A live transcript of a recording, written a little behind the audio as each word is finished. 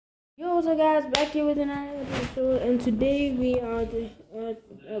what's up, guys? Back here with another episode, and today we are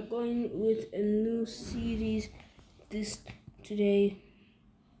going with a new series. Today.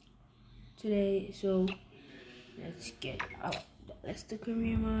 So let's get out. Let's the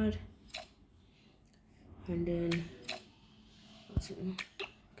career mode, and then what's it?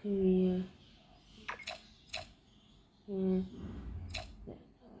 Career.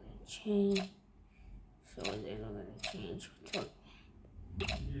 Change. So they're not gonna change.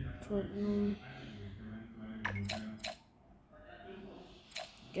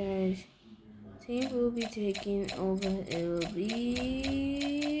 Guys, team will be taking over. It will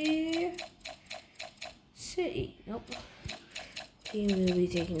be City. Nope. Team will be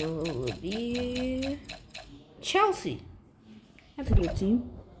taking over. Will be Chelsea. That's a good team.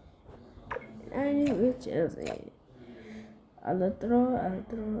 I need with Chelsea. I'll throw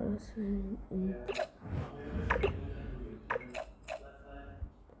us in.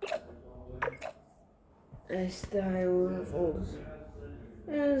 Style Revolts.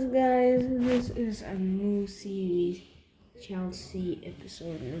 Yes, guys, this is a new series, Chelsea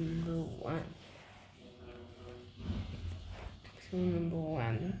episode number 1. Episode number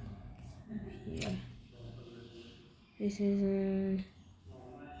 1. Here. This is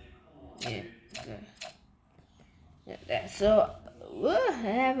yeah. So I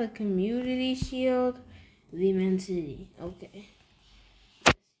have a community shield. The Man City. Okay.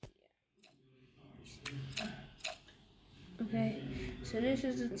 Okay, so this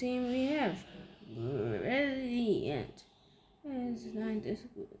is the team we have. Brilliant. It's not this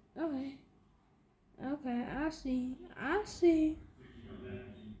good. Okay, I see.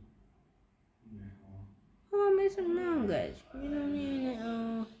 Oh, I made some wrong, guys. We don't need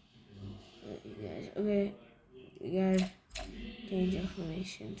you guys. Okay, you guys change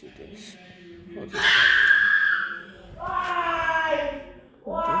information to this. Why?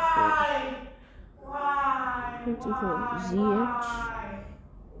 ZH.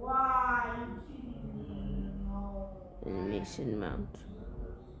 And Mason Mount.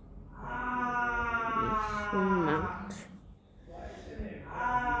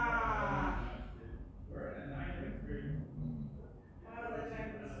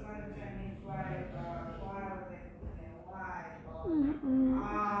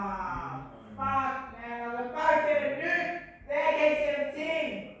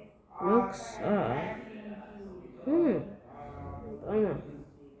 Looks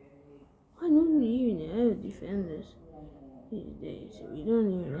I don't even have defenders these days. We don't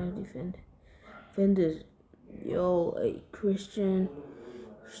even have defenders. Yo, a Christian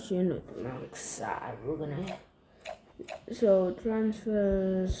with Mount side. We're gonna so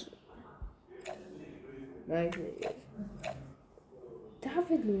transfers like this.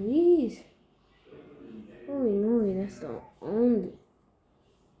 David Luiz. Holy moly, that's the only.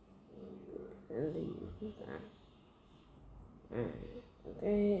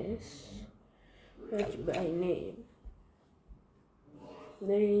 Okay, search by name.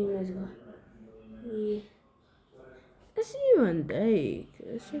 Let's go. Let's see Van Dijk.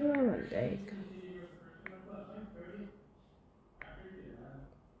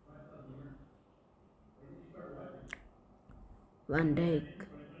 Van Dijk.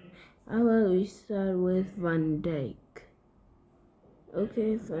 How about we start with Van Dijk?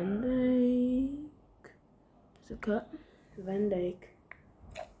 Okay, Van Dijk. It's a cut. Van Dijk.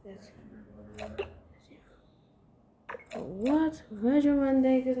 What? Virgil van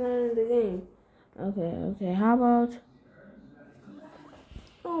Dijk is not in the game. Okay. How about?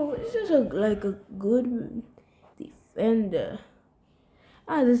 Oh, this is like a good defender.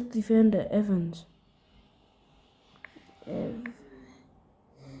 This defender Evans.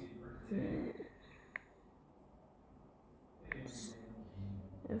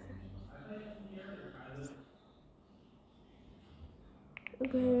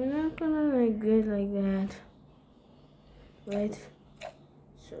 Okay, we're not gonna get like that, right?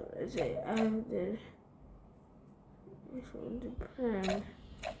 So let's say after this one the plan.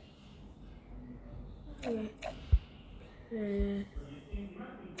 Okay.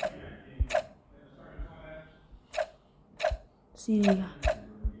 Serie A. Are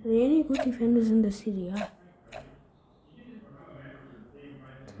there any good defenders in the Serie A?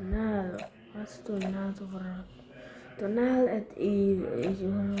 Tonal. What's Tonal overall? Tonal at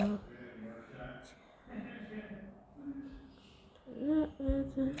overall.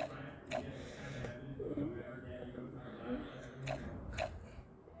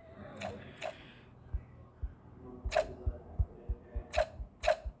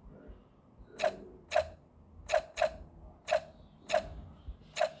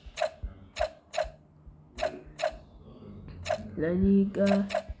 La Liga.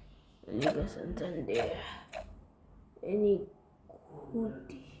 Liga Santander. Any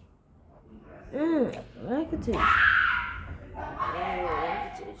Kuti. Rakitic.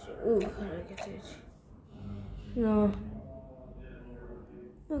 Rakitic. Ooh, Rakitic. No.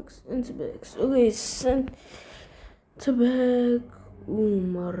 Looks into backs. Okay, sent to back. Ooh,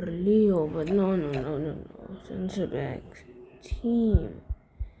 Marleo, but no. Center back. Team.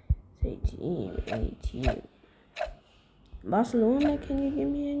 Say team. Any team. Barcelona, can you give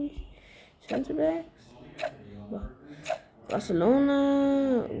me any center backs?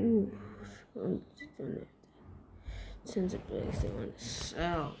 Barcelona. Ooh. Center backs they want to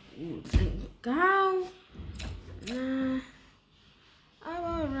sell. Ooh, go. Nah. How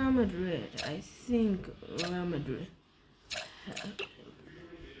about Real Madrid? I think Real Madrid.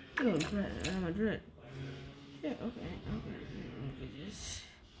 Oh, Real Madrid. Yeah, okay. Just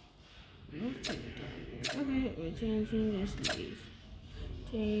okay, we're changing this league.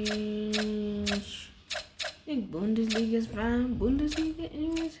 Change. I think Bundesliga is fine. Bundesliga,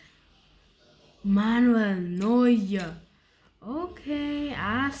 anyways. Manuel Neuer. Okay,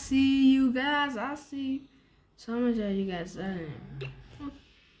 I see you guys. I see so much of you guys selling him.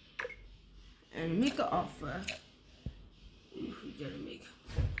 And make an offer. We gotta make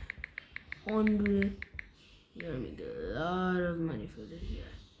 100. You gotta make a lot of money for this guy.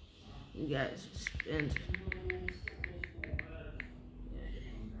 You guys spend.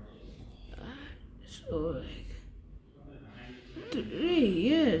 So like 3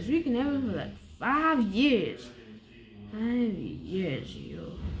 years. We can have it for like 5 years. 5 years,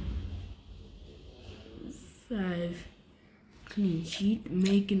 yo. 5 clean sheet,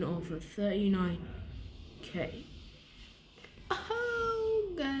 making offer 39K.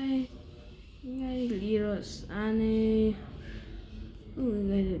 Oh, guys. You guys, Leroy Sané. Oh, you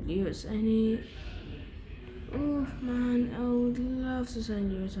guys, Leroy Sané. Oh, man, I would love to sign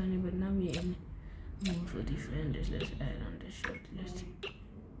Leroy Sané, but now we're in more for defenders. Let's add on the short list.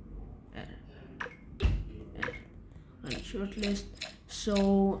 Add on the short list.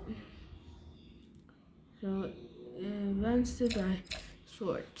 So advanced to buy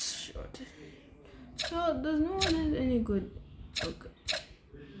short. So does no one have any good? Okay.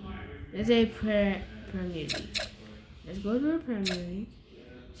 Let's say Premier League. Let's go to the Premier League.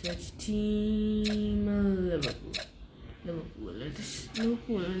 Search team Liverpool.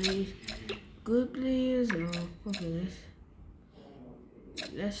 Liverpool. Any good players? No. Okay.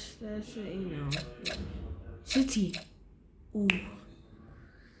 Let's City. Ooh.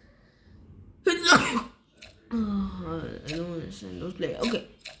 Oh, I don't want to send those players. Okay,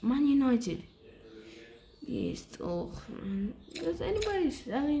 Man United. Yes, oh man. Does anybody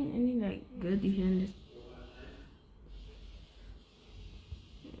selling any like good defenders?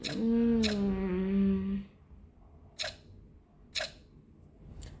 So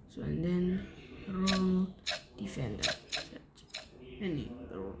and then role defender. Any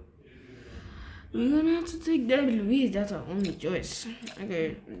role. We're gonna have to take David Luiz. That's our only choice.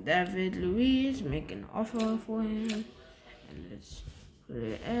 Okay, David Luiz, make an offer for him, and let's put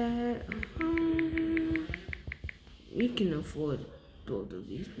it at. We can afford both of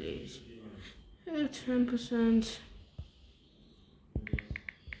these players. 10%.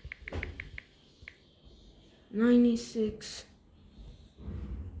 96.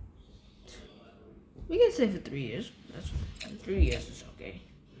 We can stay for 3 years. That's fine. 3 years is okay.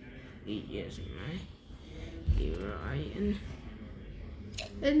 8 years, right?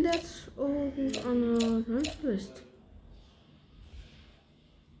 And that's all on the rank list.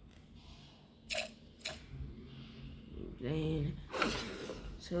 Playing.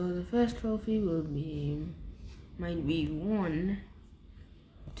 So the first trophy might be won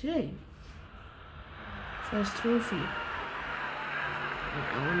today. First trophy. I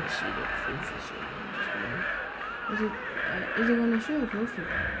want to see the trophy. So is it gonna show a trophy?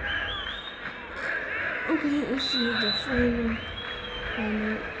 Okay, let's see the final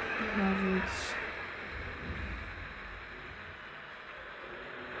Havertz.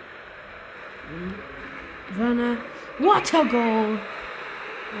 Werner, what a goal!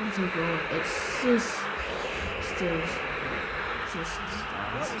 Assist.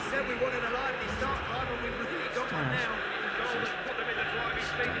 Well, we said we wanted a lively start time, and we've really got one now. The goal has put them in the driving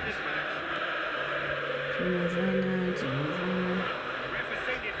seat in this match. Werner. Referee's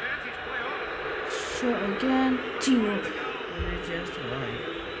seen the advantage play on. Shot again. Teamwork. And it's just right.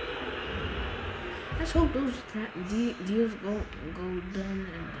 Let's hope those deals go done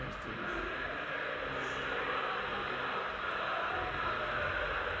and dusted.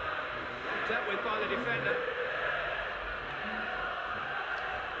 Dealt with by the defender.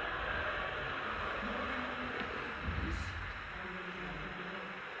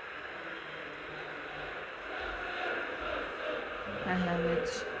 I have it.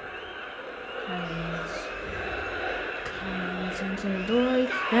 I have it. It's into the door,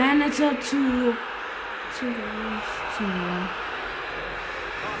 and it's a 2 goals. 2 0. Pass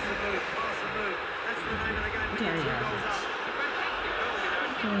the move, pass the move. That's the name of the game. Carry 2 on. goals up. It's a fantastic goal, you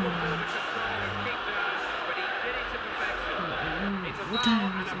know. Carry on. Kicked out, but he did it to perfection. It's a What foul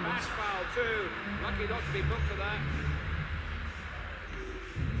time and is a it? bad foul too. Lucky not to be booked for that.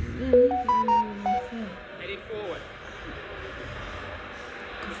 Heading forward.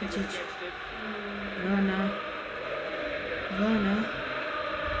 Kovacic. Against him.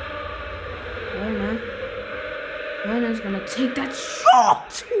 Werner's gonna take that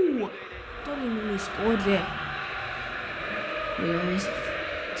shot. Ooh, thought he nearly scored there. Hey guys,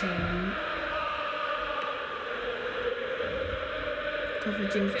 10.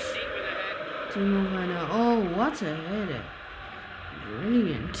 Kovacic. Deep with the head. Timo Werner. Oh, what a header!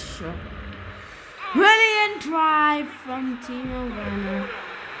 Brilliant shot. Brilliant drive from Timo Werner.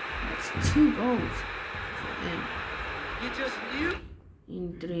 That's 2 goals. And You just knew.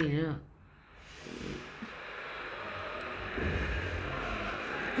 in 3 now.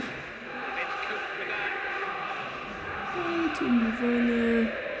 It's cooked with that. Oh, Timo Werner.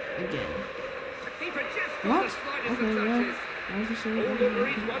 Again. The keeper just got What? the slightest Okay, of yeah. touches. That was a save. All Okay, the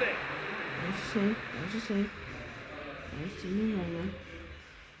Marines okay. won it. That was a save. That was Timo Werner.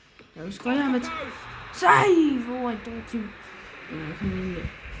 That was Kai Havertz. Post. Save! Oh, I thought you. Yeah, I came in there.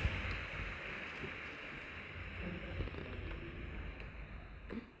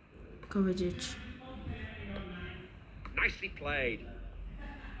 Kovacic. Nicely played.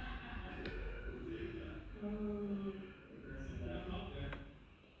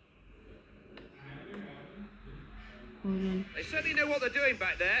 Foden. They certainly know what they're doing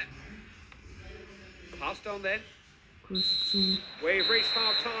back there. Passed on then. Christian. We've reached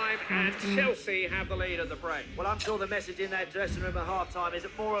half time and Half-time. Chelsea have the lead at the break. Well, I'm sure the message in that dressing room at half-time is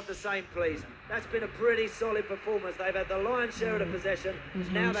more of the same, please. That's been a pretty solid performance. They've had the lion's share of the possession. There's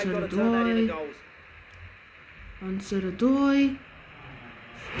Now they've got to Hudson turn that into Odoi. goals. Answer the door.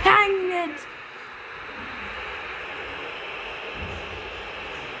 Hang it!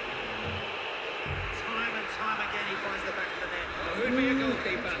 Time and time again, he finds the back of the net. Well, who'd be a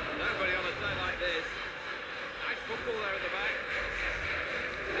goalkeeper? Nobody on a day like this. Nice football there at the back.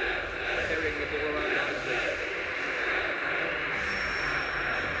 Carrying the ball around nicely.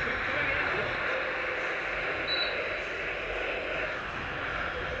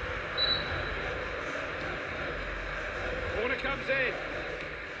 Corner comes in.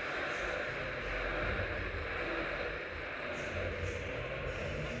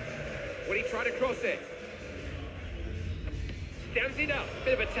 Will he try to cross it? Stands it up.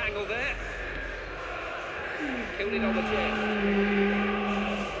 Bit of a tangle there. Killed it on the chest.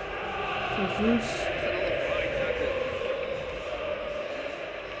 Jesus. It's another fine tackle.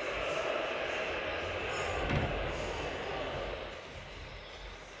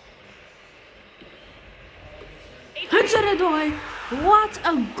 Hansaradoi! What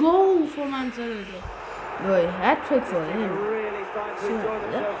a goal from Hansaradoi! No, a hat trick for him. Really starting to So, enjoy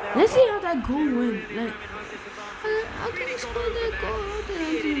themselves now. let's see how that goal went. Like, Home disadvantage. how can he score that goal? How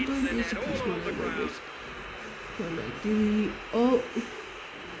did Hansaradoi basically score that goal? So, like, did he?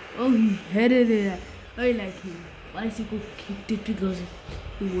 Oh, he headed it. Oh, like he bicycle kicked it because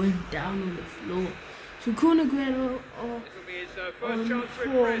he went down on the floor. So Kun Aguero, oh, This will be his first On chance to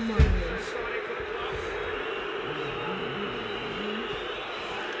 4 impress since minus. signing for the club.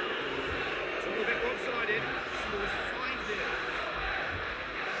 It's all a bit one-sided. Scores 5-0.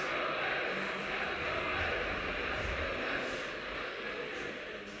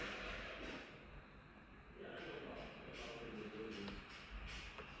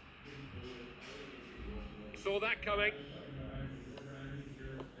 Saw that coming.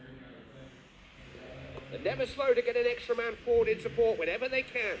 They're never slow to get an extra man forward in support whenever they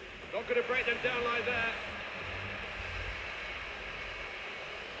can. Not going to break them down like that.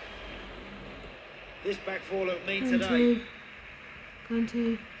 This back four looked mean today.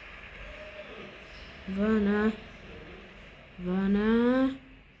 Kante,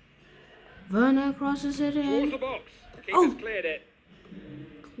 Werner crosses it Towards in. the box. Keeper's Oh. cleared it.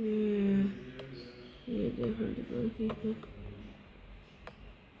 Clear there from the goalkeeper.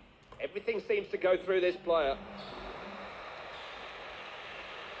 Everything seems to go through this player.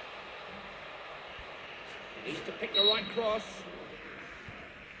 Needs to pick the right cross.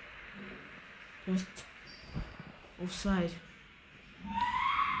 Just offside.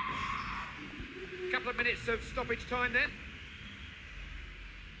 Couple of minutes of stoppage time then.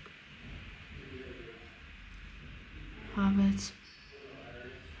 Havertz.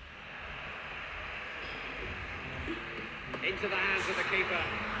 In into the hands of the keeper.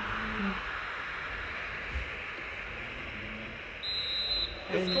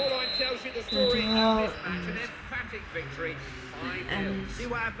 The scoreline tells you the story of this match. An emphatic victory. 5-0. See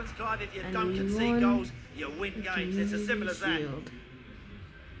what happens, Clive, if you don't concede goals, you win games. It's as simple as that.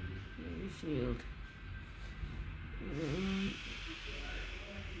 Shield.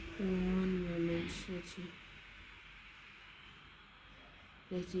 1 minute, City.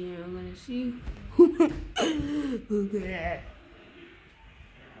 Let's see, I'm gonna see. Look at that.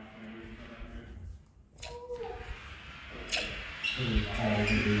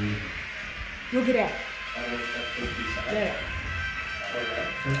 Look at that. There.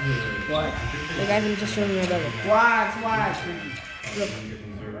 What? The guys, I'm just showing you my brother. Watch. Look.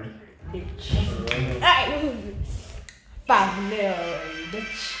 Bitch. Hey! 5-0,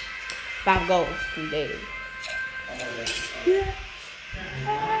 bitch. 5 goals today. Yeah.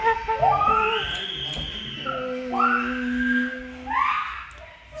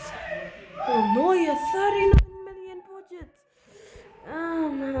 Oh, Neuer, 39 million budget. Oh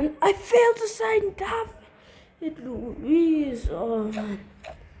man, I failed to sign David Luiz. Oh man,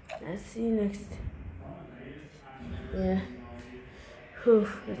 let's see next. Yeah.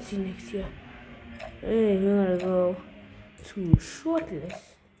 Let's see next year. Hey, we gotta go to shortlist.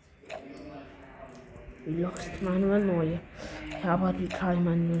 We lost Manuel Neuer. How about we try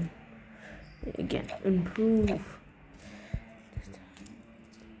Manuel again? Improve.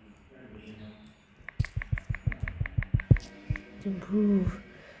 Improve.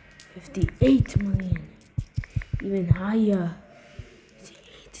 58 million. Even higher.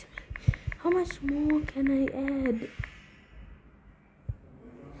 58 million. How much more can I add?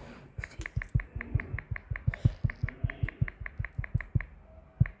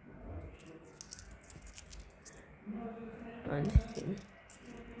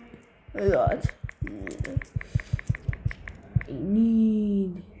 A lot. I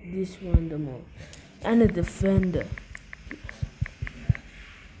need this one the most. And a defender.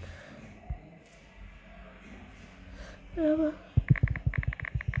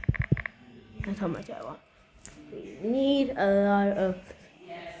 That's how much I want. We need a lot of.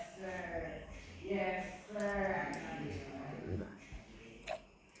 Yes, sir. Yes, sir.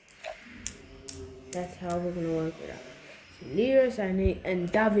 That's how we're gonna work it out. Leroy Sané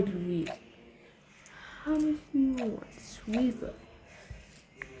and David Luiz. How much do you want? Sweeper.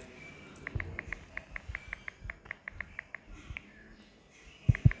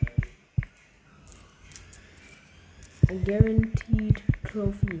 Guaranteed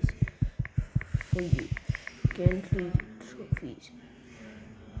trophies for you. Guaranteed trophies.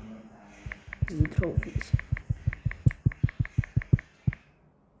 Need trophies.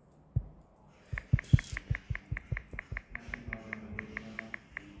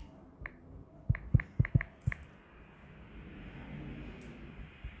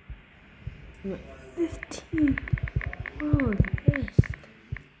 My 15 world best.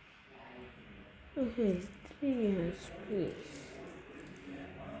 Okay, 3 years, please.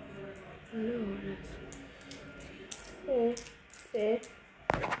 No, that's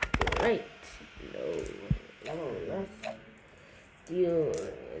right. No, that's you.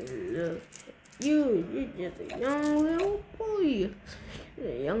 Look, you're just a young little boy. A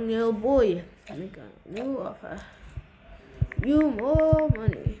young little boy. Make a new offer. You more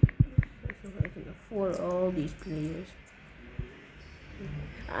money. I can afford all these players.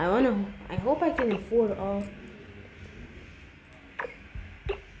 I hope I can afford all.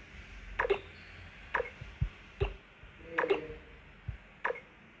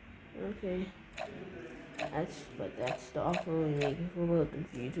 Okay. That's the offer we make for Welcome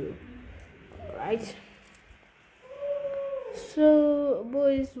to YouTube. Alright. So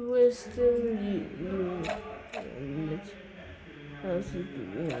boys, we're still you. What else is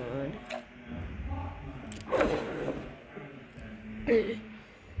going on?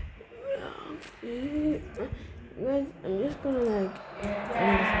 Guys, I'm just gonna end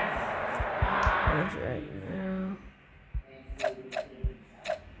this right now.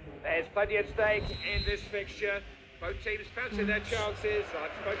 There's plenty at stake in this fixture. Both teams fancy their chances.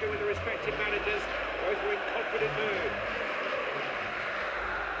 I've spoken with the respective managers. Both are in confident mood.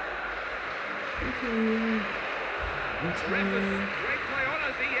 Tremendous. Great play on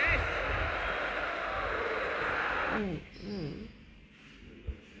us, yes.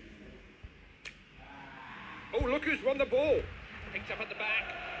 Oh, look who's won the ball. Picked up at the back.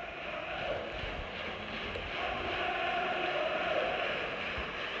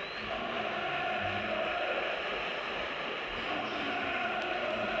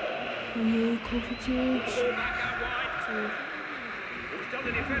 Kovacic. Back out wide. Who's done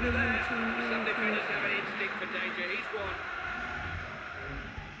the defender there? Some defenders have an instinct for danger. He's one.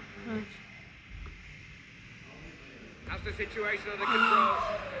 How's the situation under control?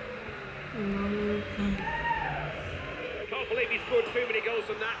 Can't believe he scored too many goals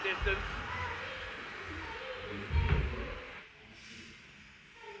from that distance.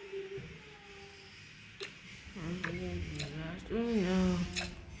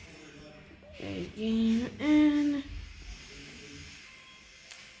 And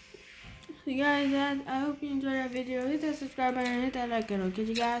so guys, I hope you enjoyed that video. Hit that subscribe button, hit that like button. I'll catch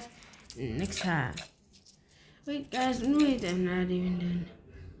you guys next time. Wait guys, wait, I'm not even done.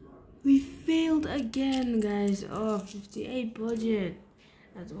 We failed again, guys. Oh, 58 budget.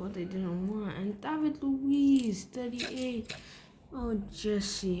 That's what they didn't want. And David Luiz, 38. Oh,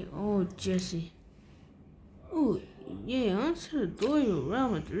 Jesse. Oh, Jesse. Oh, yeah, answer the door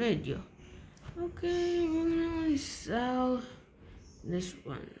around Madrid, yo. Okay, we're gonna only sell this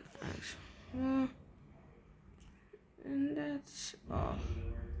one, actually. And that's all.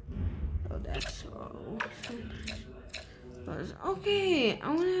 Oh, that's all. Okay,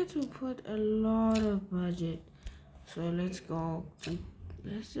 I'm gonna have to put a lot of budget. So let's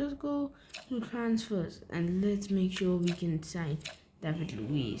just go to transfers and let's make sure we can sign David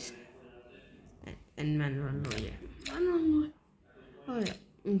Luiz and Manuel Neuer. Alright,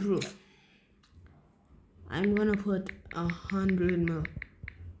 improve. I'm gonna put 100 mil.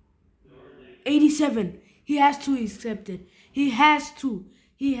 87. He has to accept it. He has to.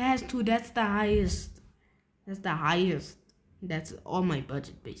 That's the highest. That's all my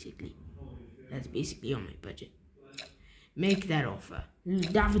budget, basically. That's basically all my budget. Make that offer.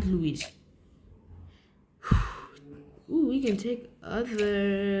 David Luiz. Ooh, we can take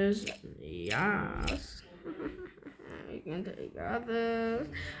others. Yes. We can take others.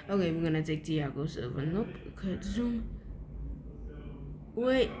 Okay, we're gonna take Thiago Silva. Nope. Okay, zoom.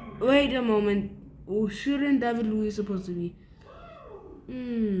 Wait a moment. Oh, shouldn't David Luiz supposed to be?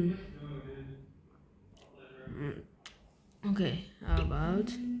 Okay, how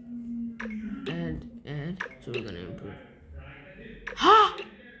about add? So we're gonna improve. Ha!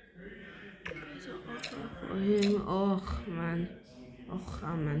 For him. Oh man.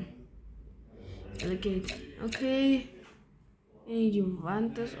 Okay. Any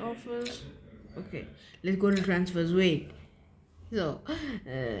Juventus offers? Okay, let's go to transfers. Wait. So,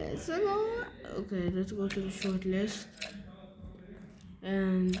 let's go to the short list.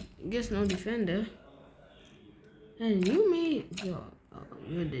 And guess no defender. And you made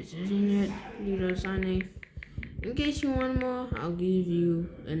your decision yet, Leroy Sané. In case you want more, I'll give you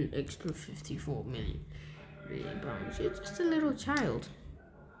an extra 54 million pounds. You're just a little child.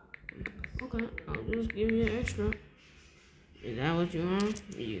 Okay, I'll just give you extra. Is that what you want?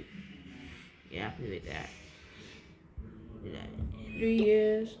 You happy with that? 3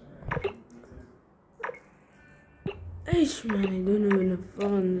 years. H man, I don't have enough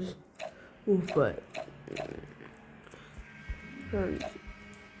funds. But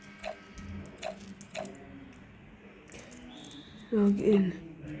log in.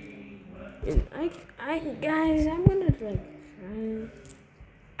 And I guys, I'm gonna try.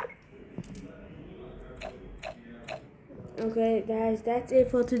 Okay, guys, that's it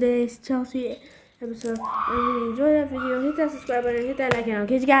for today's Chelsea episode. If you enjoyed that video, hit that subscribe button, hit that like, and I'll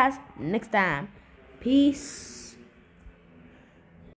catch you guys next time. Peace.